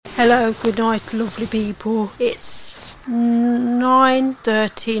Hello, good night, lovely people. It's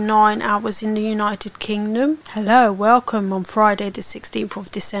 9:39 hours in the United Kingdom. Hello, welcome on Friday the 16th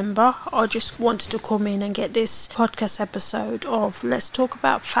of December. I just wanted to come in and get this podcast episode of Let's Talk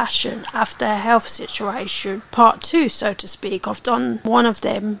About Fashion After a Health Situation, part 2, so to speak. I've done one of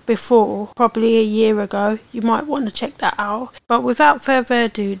them before, probably a year ago. You might want to check that out. But without further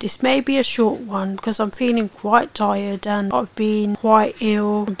ado, this may be a short one because I'm feeling quite tired and I've been quite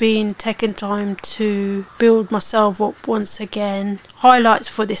ill. I've been taking time to build myself up once again. Highlights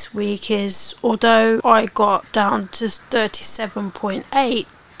for this week is, although I got down to 37.8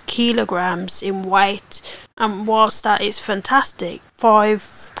 kilograms in weight, and whilst that is fantastic,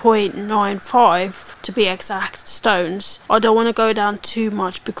 5.95 to be exact stones, I don't want to go down too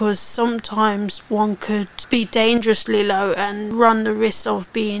much because sometimes one could be dangerously low and run the risk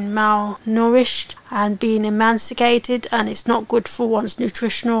of being malnourished and being emaciated, and it's not good for one's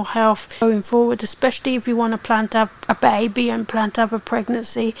nutritional health going forward, especially if you want to plan to have a baby and plan to have a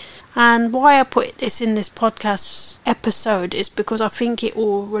pregnancy. And why I put this in this podcast episode is because I think it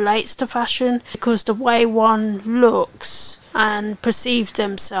all relates to fashion, because the way one looks and perceive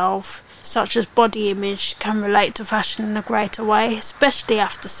themselves, such as body image, can relate to fashion in a greater way, especially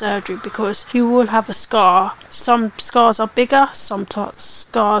after surgery, because you will have a scar. Some scars are bigger, some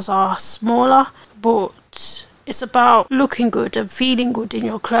scars are smaller, but it's about looking good and feeling good in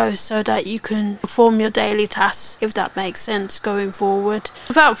your clothes so that you can perform your daily tasks, if that makes sense, going forward.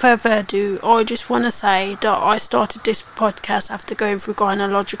 Without further ado, I just want to say that I started this podcast after going through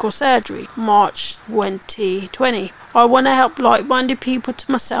gynecological surgery, March 2020. I want to help like-minded people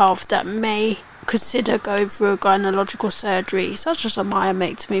to myself that may consider going through a gynecological surgery, such as a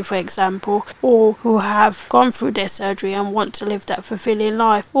myomectomy, for example, or who have gone through their surgery and want to live that fulfilling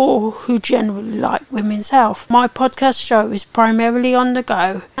life, or who generally like women's health. My podcast show is primarily on the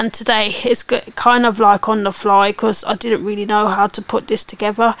go, and today it's kind of like on the fly because I didn't really know how to put this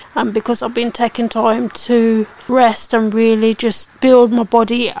together, and because I've been taking time to rest and really just build my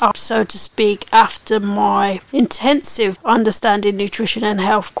body up, so to speak, after my intensive understanding nutrition and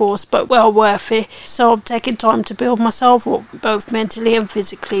health course, but well worth it. So I'm taking time to build myself up, both mentally and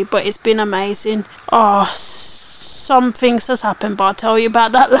physically, but it's been amazing. Some things has happened, but I'll tell you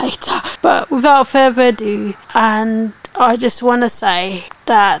about that later. But without further ado, and I just want to say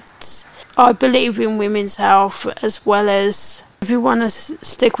that I believe in women's health, as well as if you want to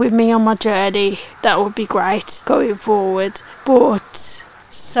stick with me on my journey, that would be great going forward. But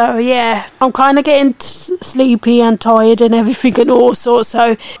so yeah, I'm kind of getting sleepy and tired and everything and all sorts,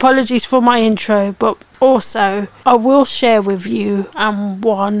 so apologies for my intro, but also I will share with you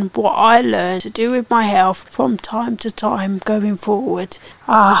what I learned to do with my health from time to time going forward.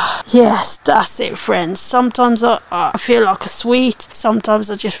 Yes, that's it, friends. Sometimes I feel like a sweet, sometimes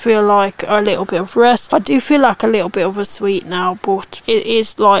I just feel like a little bit of rest. I do feel like a little bit of a sweet now, but it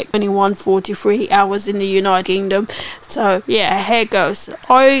is like 21:43 hours in the United Kingdom. So yeah, here goes.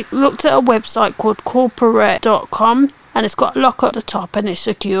 I looked at a website called corporate.com, and it's got a lock at the top and it's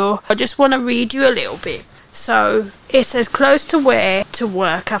secure. I just want to read you a little bit. So it says clothes to wear to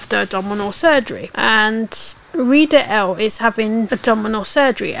work after abdominal surgery, and Reader L is having abdominal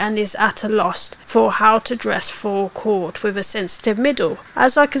surgery and is at a loss for how to dress for court with a sensitive middle.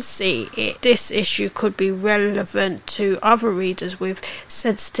 As I can see, this issue could be relevant to other readers with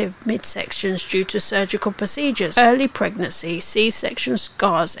sensitive midsections due to surgical procedures, early pregnancy, C-section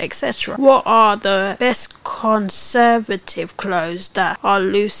scars, etc. What are the best conservative clothes that are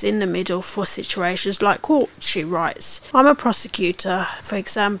loose in the middle for situations like court, she writes. I'm a prosecutor, for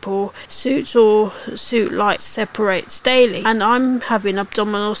example, suits or suit-like separates daily, and I'm having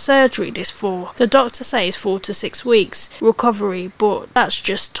abdominal surgery this fall. The doctor says 4 to 6 weeks recovery, but that's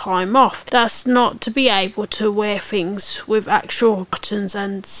just time off. That's not to be able to wear things with actual buttons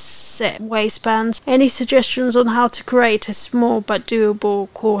and set waistbands. Any suggestions on how to create a small but doable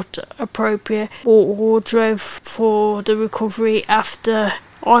court appropriate wardrobe for the recovery after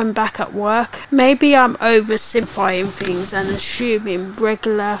I'm back at work? Maybe I'm oversimplifying things and assuming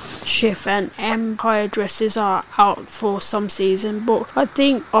regular shift and empire dresses are out for some season, but I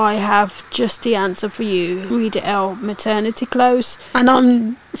think I have just the answer for you. Reader L, maternity clothes. And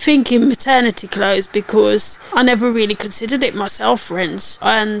I'm thinking maternity clothes because I never really considered it myself, friends,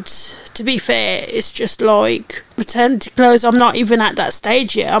 and to be fair, it's just like maternity clothes. I'm not even at that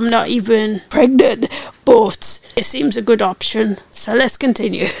stage yet. I'm not even pregnant, but it seems a good option. So let's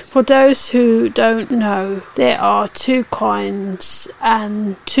continue. For those who don't know, there are two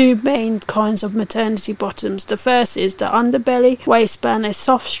main kinds of maternity bottoms. The first is the underbelly waistband, a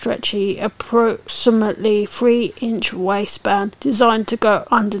soft, stretchy, approximately 3-inch waistband designed to go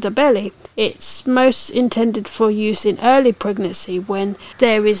under the belly. It's most intended for use in early pregnancy when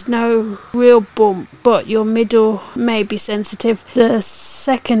there is no real bump but your middle may be sensitive. The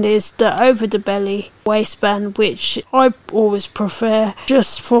second is the over the belly waistband, which I always prefer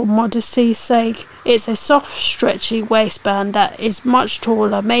just for modesty's sake. It's a soft stretchy waistband that is much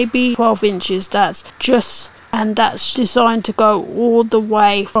taller, maybe 12 inches, that's designed to go all the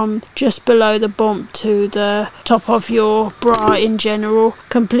way from just below the bump to the top of your bra in general,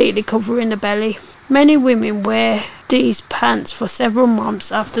 completely covering the belly. Many women wear these pants for several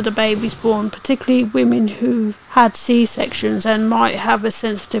months after the baby's born, particularly women who had C-sections and might have a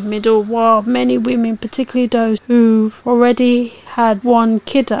sensitive middle, while many women, particularly those who've already had one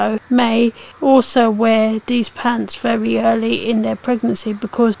kiddo, may also wear these pants very early in their pregnancy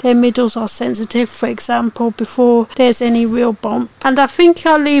because their middles are sensitive, for example, before there's any real bump. And I think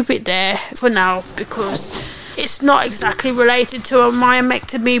I'll leave it there for now because it's not exactly related to a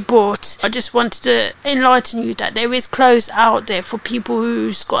myomectomy, but I just wanted to enlighten you that there is clothes out there for people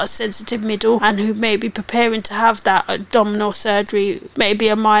who's got a sensitive middle and who may be preparing to have that abdominal surgery, maybe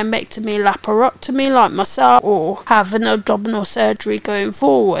a myomectomy, laparotomy like myself, or have an abdominal surgery going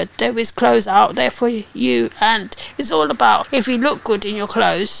forward. There is clothes out there for you, and it's all about if you look good in your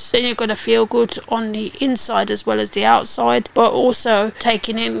clothes, then you're going to feel good on the inside as well as the outside, but also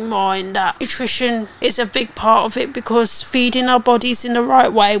taking in mind that nutrition is a big part of it, because feeding our bodies in the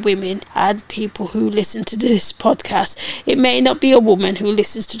right way, women and people who listen to this podcast, it may not be a woman who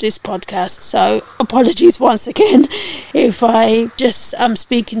listens to this podcast, so apologies once again if I just am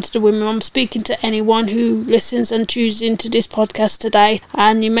speaking to the women. I'm speaking to anyone who listens and tunes into this podcast today,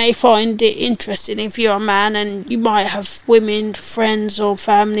 and you may find it interesting if you're a man, and you might have women, friends or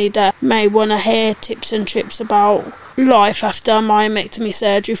family that may want to hear tips and trips about life after myomectomy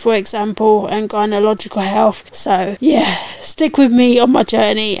surgery, for example, and gynecological health. So yeah, stick with me on my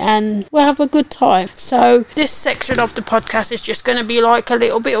journey and we'll have a good time. So this section of the podcast is just going to be like a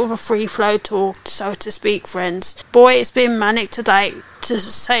little bit of a free flow talk, so to speak, friends. Boy, it's been manic today, to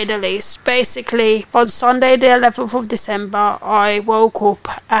say the least. Basically, on Sunday the 11th of December, I woke up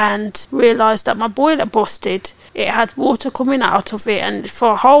and realised that my boiler busted. It had water coming out of it, and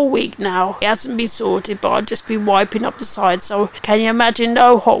for a whole week now it hasn't been sorted, but I've just been wiping up the side. So can you imagine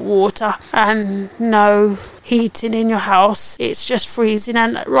no hot water and no heating in your house? It's just freezing.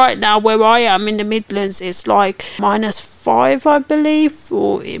 And right now where I am in the Midlands, it's like -5, I believe,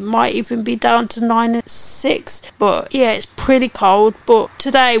 or it might even be down to -6. But yeah, it's pretty cold. But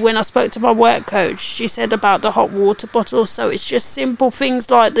today when I spoke to my work coach, she said about the hot water bottle. So it's just simple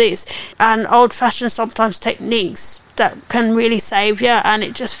things like this and old-fashioned sometimes techniques that can really save you. And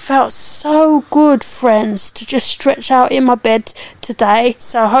it just felt so good, friends, to just stretch out in my bed today.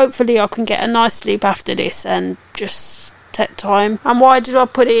 So hopefully I can get a nice sleep after this and just take time. And why did I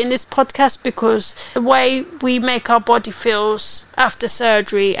put it in this podcast? Because the way we make our body feels after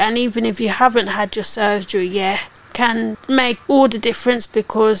surgery, and even if you haven't had your surgery yet, can make all the difference,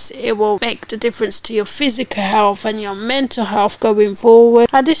 because it will make the difference to your physical health and your mental health going forward.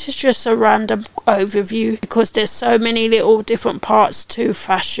 And this is just a random overview because there's so many little different parts to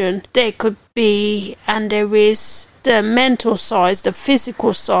fashion. There could be, and there is, the mental sides, the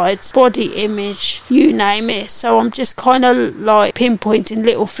physical sides, body image, you name it. So I'm just kind of like pinpointing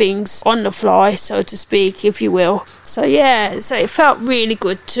little things on the fly, so to speak, if you will. So yeah, so it felt really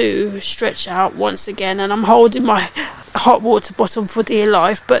good to stretch out once again, and I'm holding my hot water bottle for dear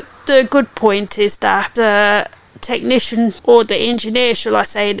life. But the good point is that the technician, or the engineer shall I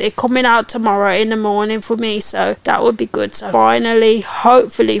say, they're coming out tomorrow in the morning for me, so that would be good. So finally,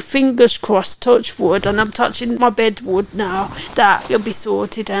 hopefully, fingers crossed, touch wood, and I'm touching my bed wood now, that it'll be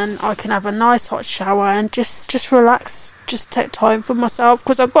sorted and I can have a nice hot shower and just relax, just take time for myself,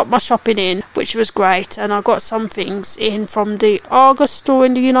 because I got my shopping in, which was great, and I got some things in from the Argos store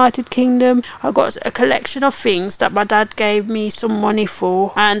in the United Kingdom. I got a collection of things that my dad gave me some money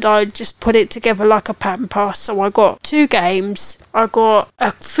for, and I just put it together like a pamper. So I got 2 games, I got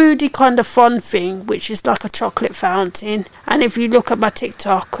a foodie kind of fun thing, which is like a chocolate fountain, and if you look at my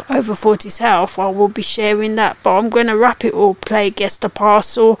TikTok, Over 40's Health, I will be sharing that, but I'm going to wrap it all, play Guess the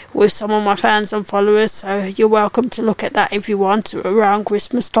Parcel with some of my fans and followers, so you're welcome to look at that if you want around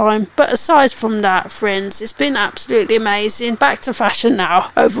Christmas time. But aside from that, friends, it's been absolutely amazing. Back to fashion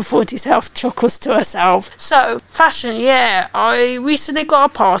now. Over 40's Health chuckles to herself. So fashion, yeah, I recently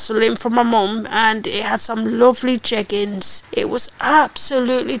got a parcel in from my mum, and it had some lovely jeggings. It was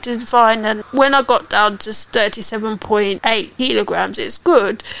absolutely divine, and when I got down to 37.8 kilograms, it's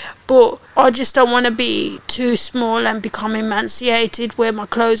good, but I just don't want to be too small and become emaciated where my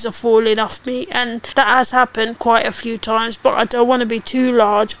clothes are falling off me, and that has happened quite a few times. But I don't want to be too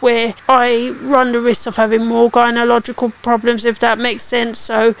large where I run the risk of having more gynecological problems, if that makes sense.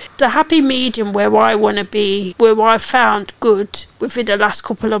 So the happy medium where I want to be, where I found good within the last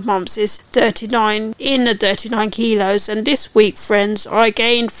couple of months, is 39 kilos. And this week, friends, I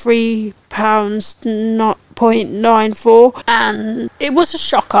gained 3 pounds, not 0.94, and it was a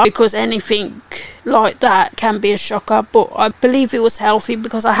shocker, because anything like that can be a shocker, but I believe it was healthy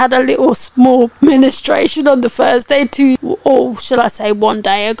because I had a little small menstruation on the Thursday one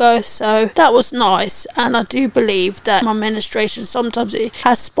day ago, so that was nice. And I do believe that my menstruation, sometimes it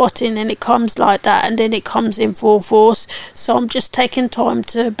has spotting and it comes like that, and then it comes in full force, so I'm just taking time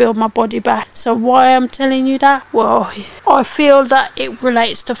to build my body back. So why I'm telling you that? Well, I feel that it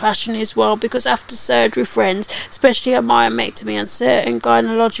relates to fashion as well, because after surgery, friends, especially a myomectomy and certain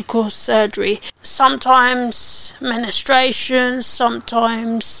gynecological surgery, sometimes menstruation,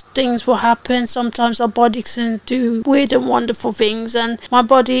 sometimes things will happen, sometimes our body can do weird and wonderful things, and my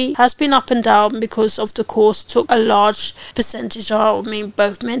body has been up and down because of the course took a large percentage out of me,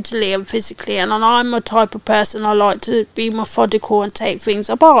 both mentally and physically. And I'm a type of person, I like to be methodical and take things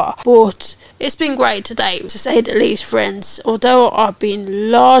apart, but it's been great today, to say the least, friends. Although I've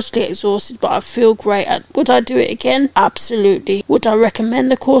been largely exhausted, but I feel great. Would I do it again? Absolutely. Would I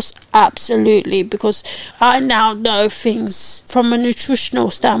recommend the course? Absolutely, because I now know things from a nutritional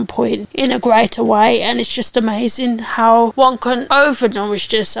standpoint in a greater way, and it's just amazing how one can overnourish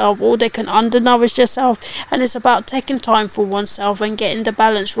themselves or they can undernourish themselves, and it's about taking time for oneself and getting the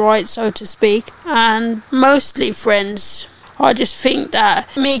balance right, so to speak. And mostly, friends, I just think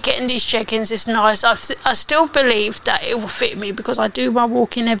that me getting these check-ins is nice. I still believe that it will fit me because I do my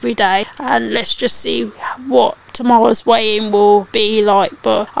walking every day, and let's just see what tomorrow's weigh-in will be like.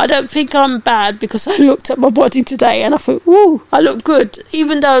 But I don't think I'm bad, because I looked at my body today and I thought, ooh, I look good,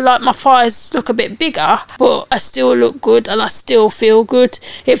 even though like my thighs look a bit bigger, but I still look good and I still feel good,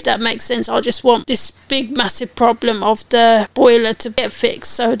 if that makes sense. I just want this big massive problem of the boiler to get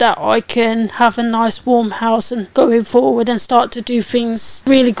fixed so that I can have a nice warm house and going forward and start to do things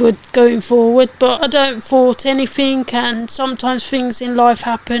really good going forward. But I don't fault anything, and sometimes things in life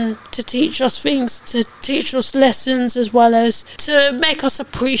happen to teach us things, to teach us lessons, as well as to make us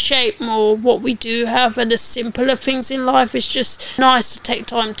appreciate more what we do have and the simpler things in life. It's just nice to take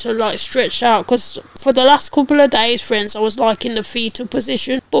time to like stretch out, because for the last couple of days, friends, I was like in the fetal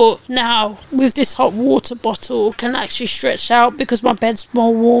position, but now with this hot water bottle I can actually stretch out because my bed's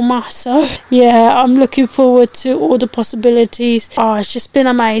more warmer. So yeah, I'm looking forward to all the possibilities. It's just been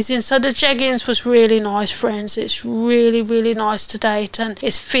amazing. So the jeggings was really nice, friends. It's really, really nice to date, and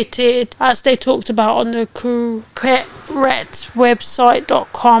it's fitted as they talked about on the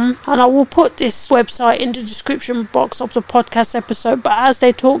CoupetteRetsWebsite.com, and I will put this website in the description box of the podcast episode. But as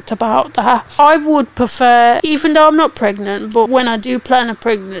they talked about that, I would prefer, even though I'm not pregnant, but when I do plan a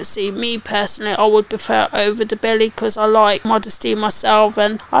pregnancy, me personally, I would prefer over the belly, because I like modesty myself,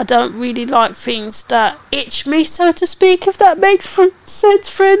 and I don't really like things that itch me, so to speak, if that makes sense,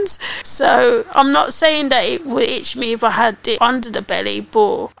 friends. So I'm not saying that it would itch me if I had it under the belly,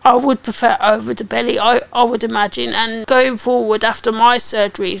 but I would prefer over the belly, I would imagine. And going forward after my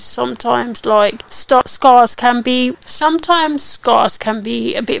surgeries, sometimes like scars can be a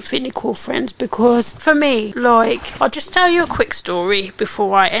bit finical, friends, because for me, like, I'll just tell you a quick story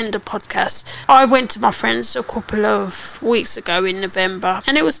before I end the podcast. I went to my friend's a couple of weeks ago in November,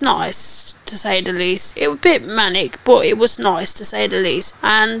 and it was nice, to say the least. It was a bit manic, but it was nice, to say the least.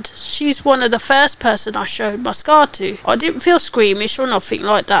 And she's one of the first person I showed my scar to. I didn't feel squeamish or nothing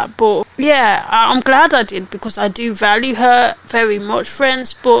like that, but yeah, I'm glad I did, because I do value her very much,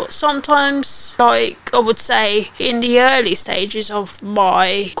 friends. But sometimes, like I would say, in the early stages of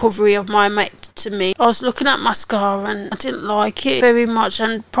my recovery of my myomectomy, I was looking at my scar and I didn't like it very much,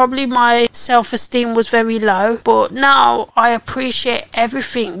 and probably my self-esteem was very low. But now I appreciate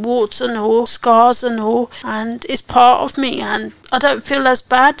everything, warts and all, scars and all, and it's part of me, and I don't feel as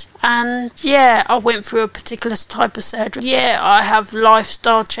bad. And yeah, I went through a particular type of surgery. Yeah, I have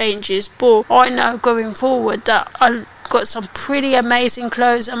lifestyle changes, but I know going forward that I got some pretty amazing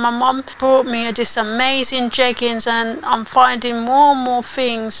clothes, and my mum brought me this amazing jeggings, and I'm finding more and more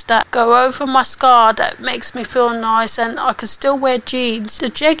things that go over my scar that makes me feel nice, and I can still wear jeans. The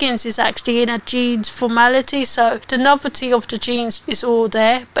jeggings is actually in a jeans formality, so the novelty of the jeans is all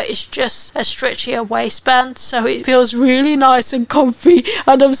there, but it's just a stretchier waistband, so it feels really nice and comfy.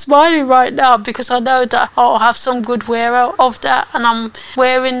 And I'm smiling right now because I know that I'll have some good wear out of that. And I'm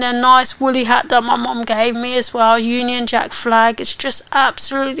wearing the nice woolly hat that my mum gave me as well, Union Union Jack flag. It's just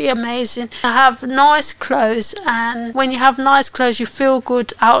absolutely amazing. I have nice clothes, and when you have nice clothes you feel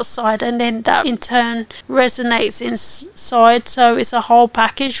good outside, and then that in turn resonates inside, so it's a whole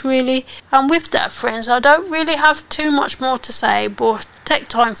package really. And with that, friends, I don't really have too much more to say, but take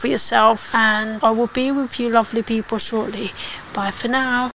time for yourself, and I will be with you lovely people shortly. Bye for now.